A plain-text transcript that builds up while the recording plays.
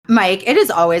Mike, it is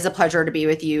always a pleasure to be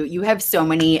with you. You have so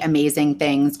many amazing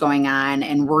things going on,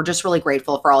 and we're just really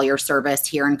grateful for all your service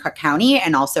here in Cook County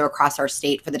and also across our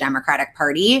state for the Democratic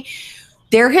Party.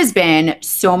 There has been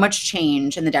so much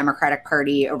change in the Democratic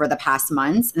Party over the past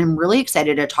months, and I'm really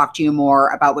excited to talk to you more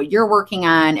about what you're working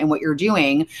on and what you're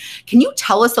doing. Can you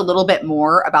tell us a little bit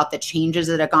more about the changes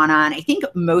that have gone on? I think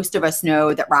most of us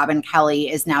know that Robin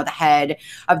Kelly is now the head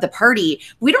of the party.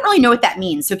 We don't really know what that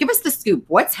means. So give us the scoop.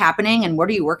 What's happening and what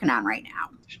are you working on right now?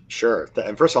 Sure.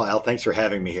 And first of all, Al, thanks for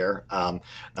having me here. I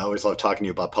always love talking to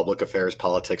you about public affairs,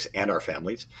 politics, and our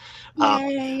families.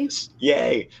 Yay.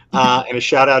 Yay. And a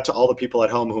shout out to all the people at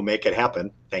home who make it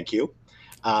happen. Thank you.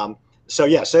 So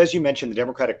as you mentioned, the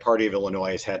Democratic Party of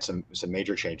Illinois has had some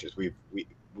major changes.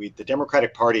 The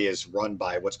Democratic Party is run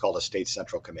by what's called a state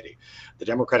central committee. The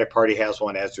Democratic Party has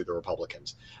one, as do the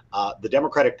Republicans. The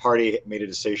Democratic Party made a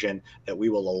decision that we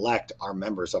will elect our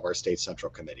members of our state central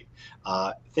committee.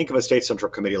 Think of a state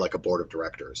central committee like a board of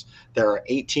directors. There are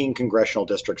 18 congressional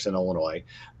districts in Illinois.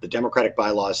 The Democratic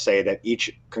bylaws say that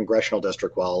each congressional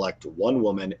district will elect one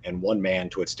woman and one man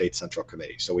to its state central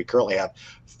committee. So we currently have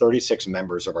 36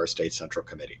 members of our state central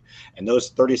committee. And those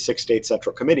 36 state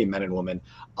central committee men and women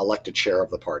elect a chair of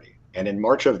the party. And in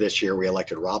March of this year, we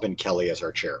elected Robin Kelly as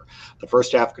our chair, the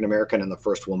first African-American and the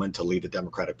first woman to lead the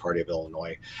Democratic Party of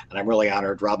Illinois. And I'm really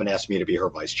honored. Robin asked me to be her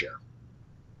vice chair.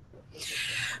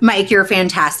 Mike, you're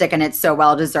fantastic, and it's so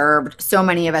well-deserved. So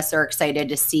many of us are excited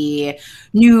to see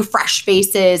new, fresh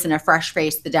faces and a fresh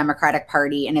face to the Democratic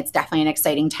Party, and it's definitely an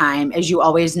exciting time. As you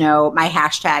always know, my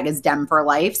hashtag is Dem for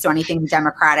Life, so anything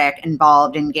Democratic,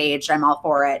 involved, engaged, I'm all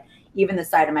for it. Even the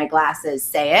side of my glasses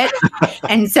say it.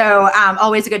 And so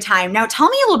always a good time. Now, tell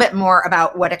me a little bit more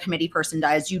about what a committee person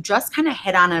does. You just kind of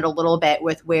hit on it a little bit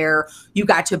with where you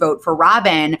got to vote for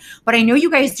Robin, but I know you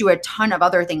guys do a ton of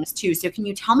other things too. So can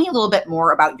you tell me a little bit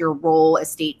more about your role as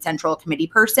state central committee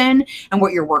person and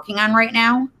what you're working on right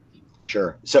now?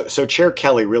 Sure. So Chair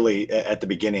Kelly really at the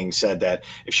beginning said that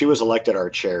if she was elected our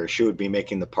chair, she would be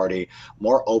making the party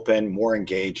more open, more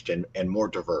engaged, and more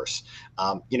diverse.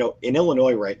 In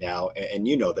Illinois right now, and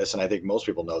you know this, and I think most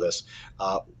people know this,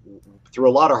 through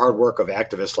a lot of hard work of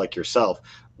activists like yourself,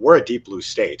 we're a deep blue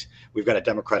state. We've got a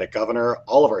Democratic governor.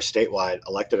 All of our statewide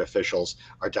elected officials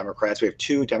are Democrats. We have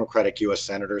 2 Democratic U.S.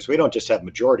 senators. We don't just have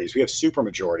majorities. We have super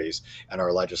majorities in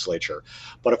our legislature.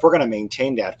 But if we're going to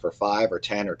maintain that for 5 or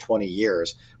 10 or 20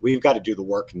 years, we've got to do the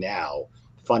work now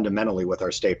fundamentally with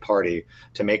our state party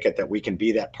to make it that we can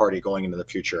be that party going into the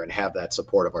future and have that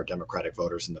support of our Democratic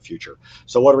voters in the future.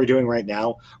 So what are we doing right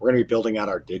now? We're going to be building out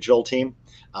our digital team.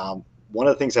 One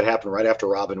of the things that happened right after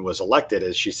Robin was elected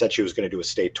is she said she was going to do a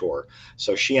state tour.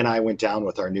 So she and I went down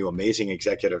with our new amazing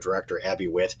executive director, Abby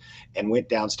Witt, and went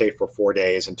downstate for 4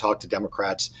 days and talked to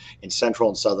Democrats in central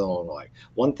and southern Illinois.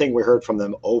 One thing we heard from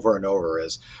them over and over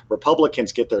is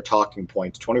Republicans get their talking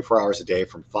points 24 hours a day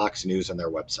from Fox News and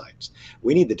their websites.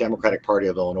 We need the Democratic Party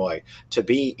of Illinois to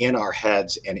be in our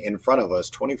heads and in front of us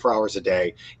 24 hours a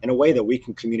day in a way that we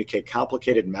can communicate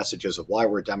complicated messages of why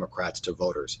we're Democrats to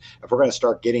voters. If we're going to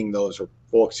start getting those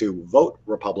folks who vote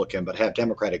Republican but have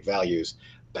Democratic values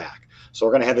back. So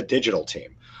we're going to have a digital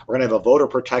team. We're going to have a voter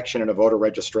protection and a voter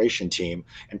registration team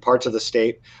in parts of the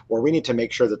state where we need to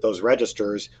make sure that those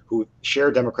registers who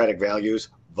share Democratic values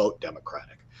vote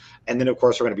Democratic. And then, of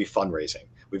course, we're going to be fundraising.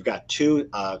 We've got 2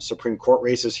 Supreme Court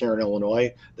races here in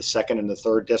Illinois, the 2nd and the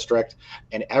 3rd district,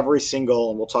 and every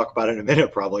single, and we'll talk about it in a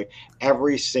minute probably,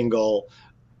 every single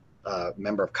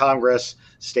member of Congress,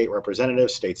 state representative,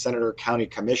 state senator, county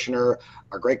commissioner,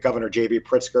 our great governor, J.B.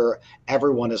 Pritzker,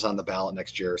 everyone is on the ballot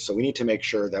next year. So we need to make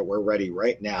sure that we're ready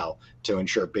right now to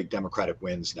ensure big Democratic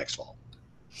wins next fall.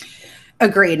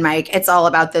 Agreed, Mike. It's all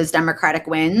about those Democratic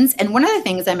wins. And one of the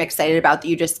things I'm excited about that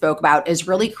you just spoke about is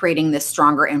really creating this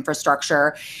stronger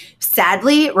infrastructure.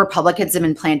 Sadly, Republicans have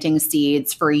been planting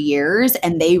seeds for years,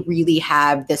 and they really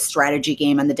have this strategy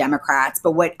game on the Democrats.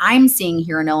 But what I'm seeing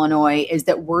here in Illinois is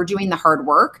that we're doing the hard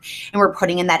work and we're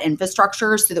putting in that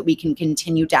infrastructure so that we can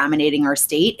continue dominating our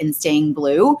state and staying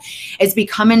blue. As we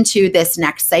come into this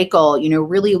next cycle,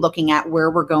 really looking at where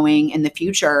we're going in the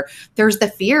future, there's the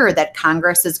fear that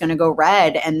Congress is going to go red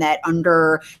and that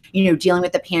under, dealing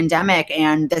with the pandemic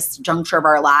and this juncture of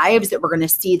our lives, that we're going to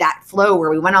see that flow where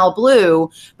we went all blue,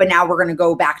 but now we're going to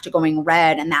go back to going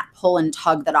red and that pull and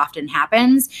tug that often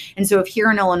happens. And so if here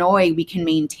in Illinois, we can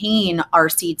maintain our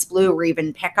seats blue or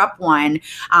even pick up one,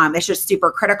 it's just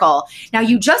super critical. Now,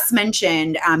 you just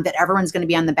mentioned that everyone's going to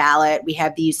be on the ballot. We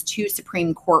have these 2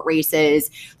 Supreme Court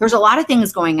races. There's a lot of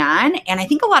things going on. And I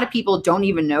think a lot of people don't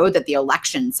even know that the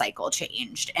election cycle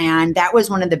changed. And that was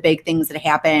one of the big things that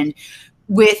happened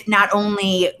with not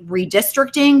only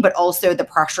redistricting, but also the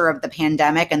pressure of the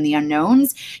pandemic and the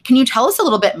unknowns. Can you tell us a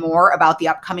little bit more about the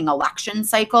upcoming election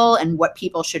cycle and what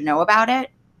people should know about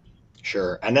it?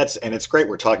 Sure. And it's great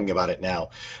we're talking about it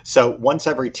now. So once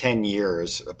every 10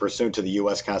 years, pursuant to the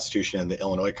US Constitution and the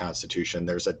Illinois Constitution,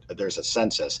 there's a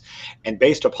census. And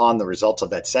based upon the results of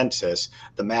that census,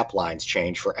 the map lines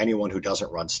change for anyone who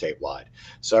doesn't run statewide.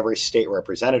 So every state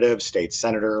representative, state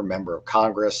senator, member of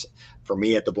Congress, for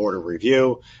me at the Board of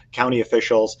Review, county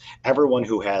officials, everyone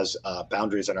who has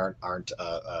boundaries that aren't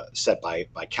set by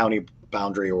county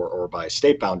boundary or by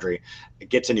state boundary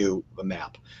gets a new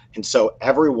map. And so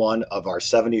every one of our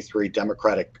 73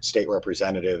 Democratic state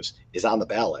representatives is on the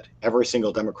ballot. Every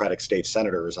single Democratic state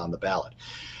senator is on the ballot.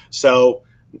 So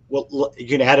well, you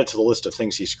can add it to the list of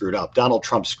things he screwed up. Donald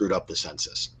Trump screwed up the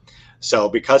census. So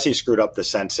because he screwed up the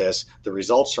census, the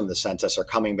results from the census are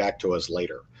coming back to us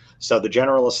later. So the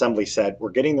General Assembly said,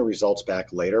 we're getting the results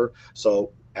back later.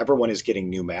 So everyone is getting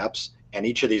new maps, and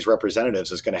each of these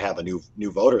representatives is going to have a new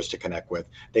voters to connect with.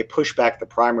 They push back the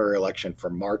primary election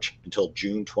from March until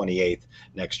June 28th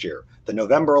next year. The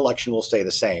November election will stay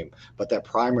the same, but that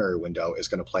primary window is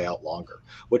going to play out longer,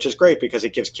 which is great because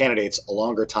it gives candidates a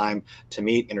longer time to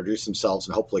meet, introduce themselves,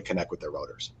 and hopefully connect with their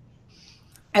voters.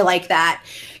 I like that.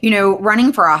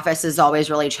 Running for office is always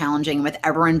really challenging with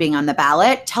everyone being on the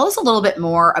ballot. Tell us a little bit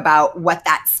more about what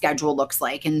that schedule looks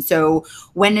like. And so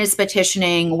when is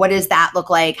petitioning? What does that look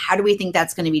like? How do we think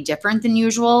that's going to be different than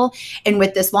usual? And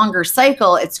with this longer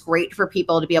cycle, it's great for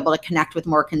people to be able to connect with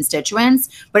more constituents,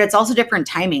 but it's also different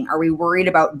timing. Are we worried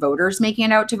about voters making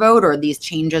it out to vote, or are these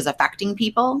changes affecting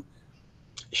people?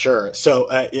 Sure.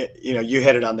 So, you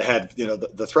hit it on the head.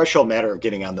 The threshold matter of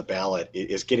getting on the ballot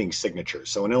is getting signatures.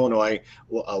 So in Illinois,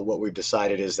 what we've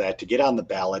decided is that to get on the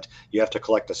ballot, you have to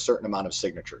collect a certain amount of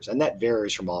signatures, and that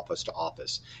varies from office to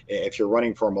office. If you're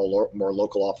running for a more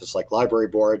local office like library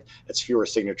board, it's fewer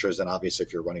signatures than obviously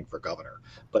if you're running for governor.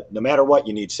 But no matter what,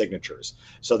 you need signatures.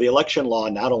 So the election law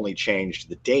not only changed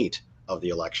the date of the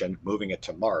election, moving it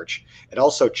to March, it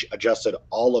also adjusted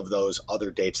all of those other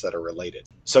dates that are related.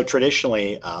 So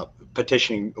traditionally,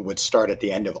 petitioning would start at the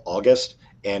end of August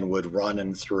and would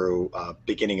run through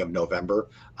beginning of November.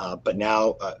 But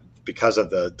now, because of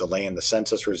the delay in the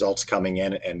census results coming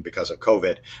in and because of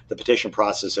COVID, the petition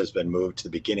process has been moved to the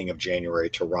beginning of January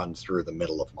to run through the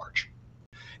middle of March.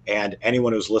 And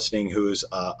anyone who's listening who's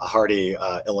a hardy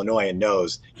Illinoisan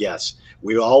knows, yes,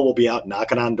 we all will be out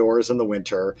knocking on doors in the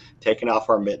winter, taking off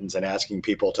our mittens and asking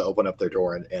people to open up their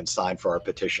door and sign for our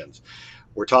petitions.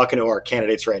 We're talking to our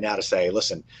candidates right now to say,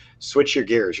 listen, switch your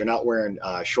gears. You're not wearing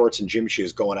shorts and gym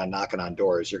shoes going on knocking on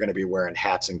doors. You're going to be wearing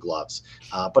hats and gloves.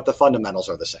 But the fundamentals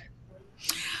are the same.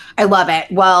 I love it.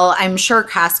 Well, I'm sure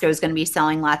Costco is going to be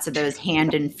selling lots of those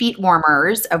hand and feet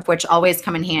warmers, of which always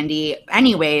come in handy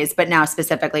anyways, but now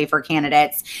specifically for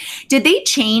candidates. Did they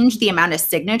change the amount of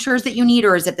signatures that you need,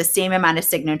 or is it the same amount of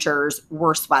signatures,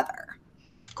 worse weather?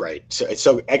 Great.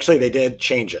 So actually, they did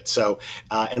change it. So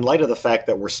in light of the fact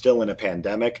that we're still in a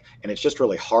pandemic and it's just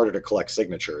really harder to collect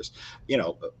signatures,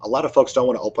 a lot of folks don't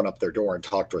want to open up their door and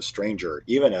talk to a stranger,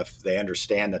 even if they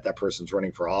understand that person's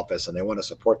running for office and they want to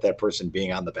support that person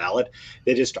being on the ballot.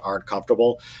 They just aren't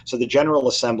comfortable. So the General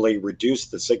Assembly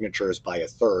reduced the signatures by a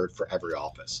third for every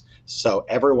office. So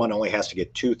everyone only has to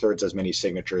get 2/3 as many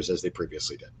signatures as they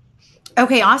previously did.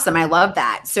 Okay, awesome. I love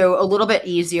that. So a little bit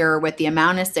easier with the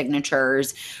amount of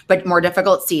signatures, but more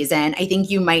difficult season. I think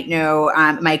you might know,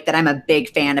 Mike, that I'm a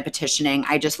big fan of petitioning.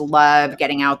 I just love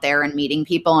getting out there and meeting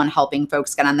people and helping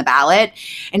folks get on the ballot.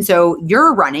 And so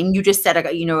you're running. You just said,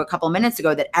 a couple of minutes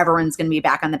ago that everyone's going to be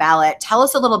back on the ballot. Tell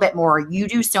us a little bit more. You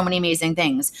do so many amazing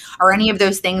things. Are any of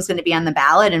those things going to be on the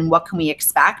ballot, and what can we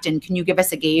expect? And can you give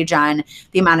us a gauge on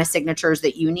the amount of signatures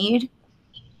that you need?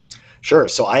 Sure.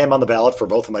 So I am on the ballot for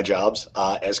both of my jobs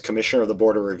as commissioner of the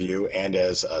Board of Review and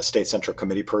as a state central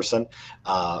committee person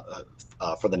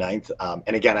for the 9th.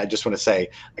 And again, I just want to say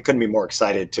I couldn't be more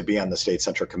excited to be on the state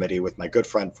central committee with my good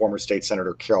friend, former state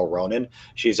senator Carol Ronan.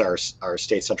 She's our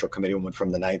state central committee woman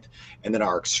from the 9th. And then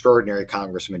our extraordinary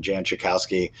Congressman Jan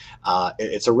Schakowsky.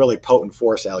 It's a really potent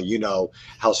force, Al. You know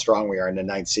how strong we are in the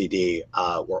 9th CD.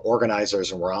 We're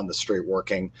organizers and we're on the street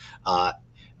working.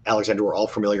 Alexander, we're all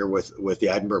familiar with the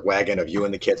Edinburgh wagon of you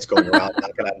and the kids going around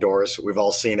knocking on doors. We've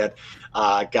all seen it.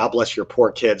 God bless your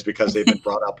poor kids because they've been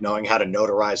brought up knowing how to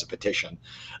notarize a petition.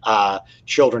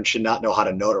 Children should not know how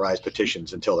to notarize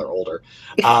petitions until they're older.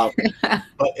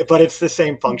 But it's the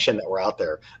same function that we're out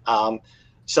there.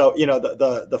 So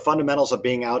the fundamentals of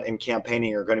being out and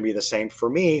campaigning are going to be the same for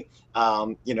me.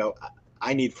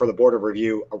 I need for the board of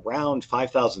review around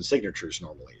 5,000 signatures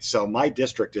normally. So my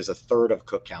district is a third of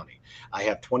Cook County. I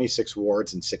have 26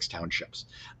 wards and 6 townships.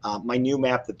 My new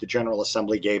map that the General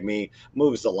Assembly gave me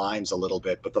moves the lines a little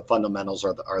bit, but the fundamentals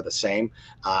are the same.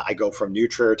 I go from New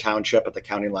Trier Township at the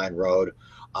County Line Road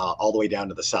all the way down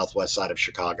to the southwest side of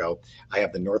Chicago. I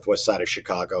have the northwest side of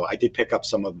Chicago. I did pick up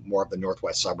some of more of the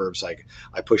northwest suburbs.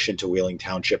 I push into Wheeling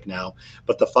Township now,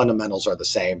 but the fundamentals are the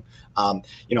same.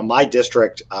 My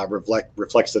district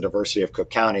reflects the diversity of Cook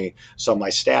County, so my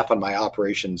staff and my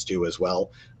operations do as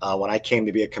well. When I came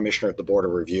to be a commissioner at the Board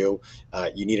of Review,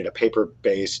 you needed a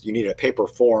paper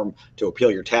form to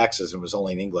appeal your taxes, and it was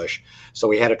only in English. So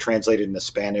we had it translated into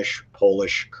Spanish,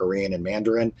 Polish, Korean, and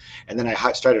Mandarin. And then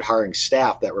I started hiring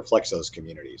staff that reflects those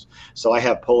communities. So I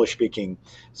have Polish-speaking,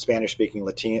 Spanish-speaking,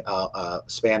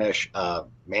 Spanish,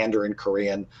 Mandarin,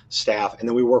 Korean staff, and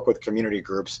then we work with community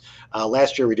groups.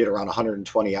 Last year we did around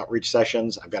 120 outreach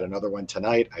sessions. I've got another one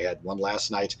tonight. I had one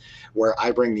last night where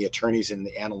I bring the attorneys and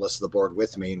the analysts of the board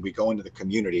with me, and we go into the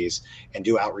communities and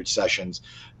do outreach sessions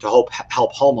to help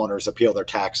homeowners appeal their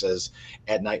taxes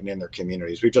at night and in their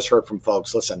communities. We've just heard from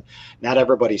folks, listen, not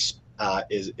everybody's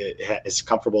is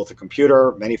comfortable with the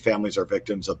computer. Many families are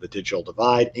victims of the digital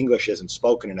divide. English isn't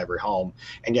spoken in every home,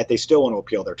 and yet they still want to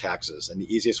appeal their taxes. And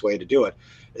the easiest way to do it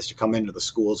is to come into the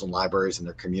schools and libraries in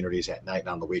their communities at night and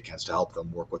on the weekends to help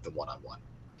them work with them one-on-one.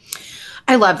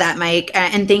 I love that, Mike.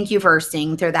 And thank you for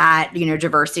seeing through that,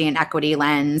 diversity and equity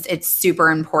lens. It's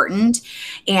super important.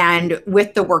 And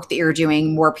with the work that you're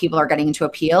doing, more people are getting to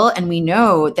appeal. And we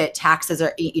know that taxes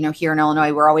are, here in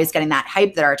Illinois, we're always getting that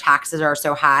hype that our taxes are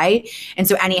so high. And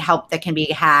so any help that can be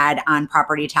had on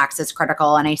property tax is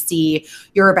critical. And I see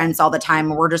your events all the time.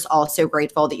 We're just all so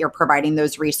grateful that you're providing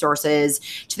those resources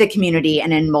to the community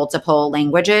and in multiple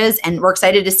languages. And we're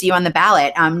excited to see you on the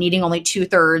ballot, needing only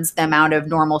 2/3 the amount of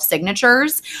normal signatures.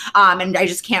 And I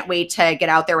just can't wait to get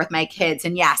out there with my kids.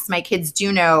 And yes, my kids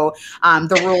do know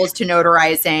the rules to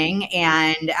notarizing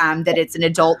and that it's an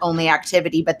adult only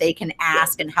activity, but they can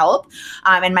ask and help.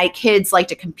 And my kids like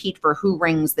to compete for who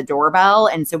rings the doorbell.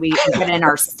 And so we get in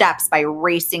our steps by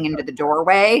racing into the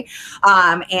doorway.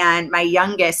 And my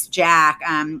youngest, Jack,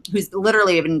 who's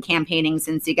literally been campaigning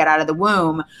since he got out of the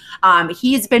womb,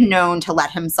 he's been known to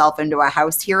let himself into a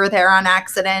house here or there on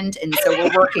accident. And so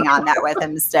we're working on that with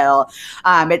him still.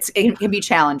 It can be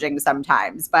challenging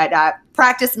sometimes, but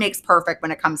practice makes perfect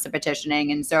when it comes to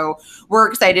petitioning. And so we're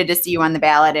excited to see you on the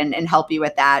ballot and help you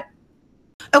with that.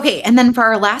 Okay, and then for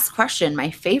our last question, my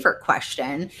favorite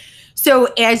question. So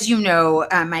as you know,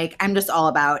 Mike, I'm just all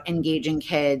about engaging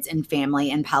kids and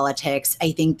family in politics.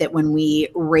 I think that when we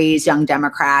raise young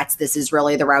Democrats, this is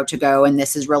really the route to go. And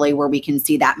this is really where we can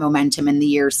see that momentum in the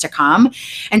years to come.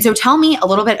 And so tell me a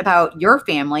little bit about your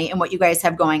family and what you guys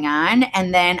have going on.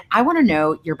 And then I want to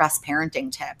know your best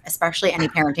parenting tip, especially any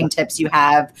parenting tips you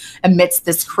have amidst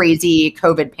this crazy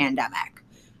COVID pandemic.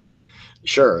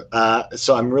 Sure.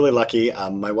 So I'm really lucky.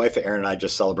 My wife, Erin, and I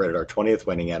just celebrated our 20th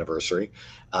wedding anniversary.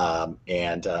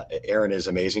 And Erin is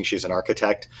amazing. She's an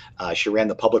architect. She ran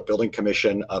the Public Building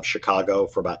Commission of Chicago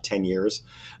for about 10 years.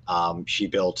 She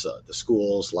built the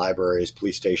schools, libraries,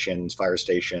 police stations, fire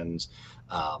stations,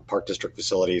 park district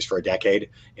facilities for a decade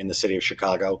in the city of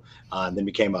Chicago, and then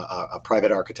became a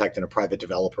private architect and a private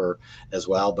developer as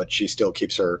well. But she still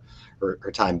keeps her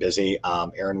time busy.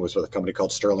 Erin was with a company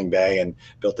called Sterling Bay and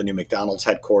built the new McDonald's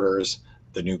headquarters,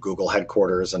 the new Google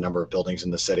headquarters, a number of buildings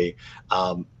in the city.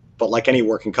 But like any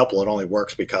working couple, it only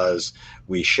works because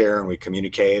we share and we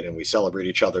communicate and we celebrate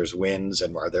each other's wins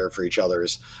and are there for each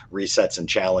other's resets and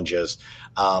challenges.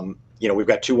 We've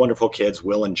got two wonderful kids,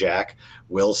 Will and Jack.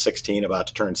 Will's 16, about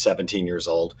to turn 17 years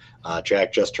old.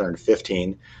 Jack just turned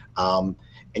 15.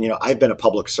 I've been a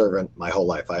public servant my whole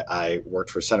life. I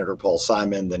worked for Senator Paul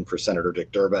Simon, then for Senator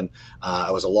Dick Durbin. I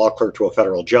was a law clerk to a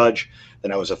federal judge.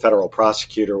 Then I was a federal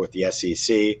prosecutor with the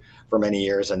SEC for many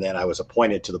years. And then I was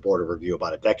appointed to the Board of Review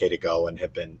about a decade ago and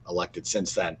have been elected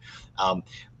since then.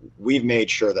 We've made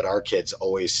sure that our kids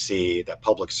always see that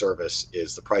public service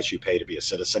is the price you pay to be a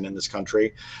citizen in this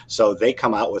country. So they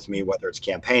come out with me, whether it's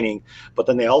campaigning, but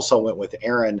then they also went with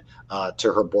Erin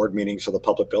to her board meetings for the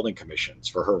public building commissions,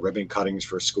 for her ribbon cuttings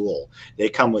for school. They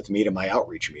come with me to my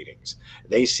outreach meetings.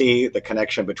 They see the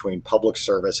connection between public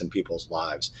service and people's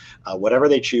lives. Whatever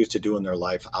they choose to do in their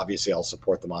life, obviously I'll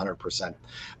support them 100%.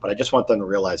 But I just want them to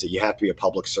realize that you have to be a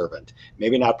public servant,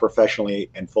 maybe not professionally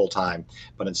and full time,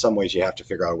 but in some ways you have to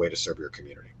figure out a way to serve your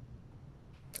community.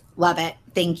 Love it.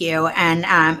 Thank you. And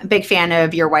a big fan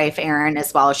of your wife, Erin,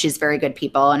 as well. She's very good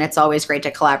people. And it's always great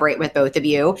to collaborate with both of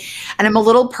you. And I'm a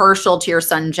little partial to your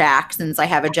son, Jack, since I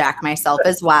have a Jack myself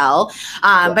as well.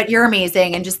 But you're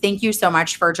amazing. And just thank you so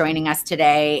much for joining us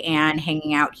today and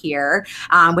hanging out here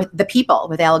with the people,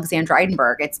 with Alexandra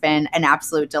Eidenberg. It's been an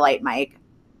absolute delight, Mike.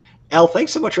 Al,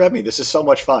 thanks so much for having me. This is so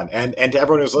much fun. And to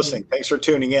everyone who's listening, thanks for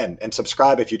tuning in, and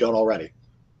subscribe if you don't already.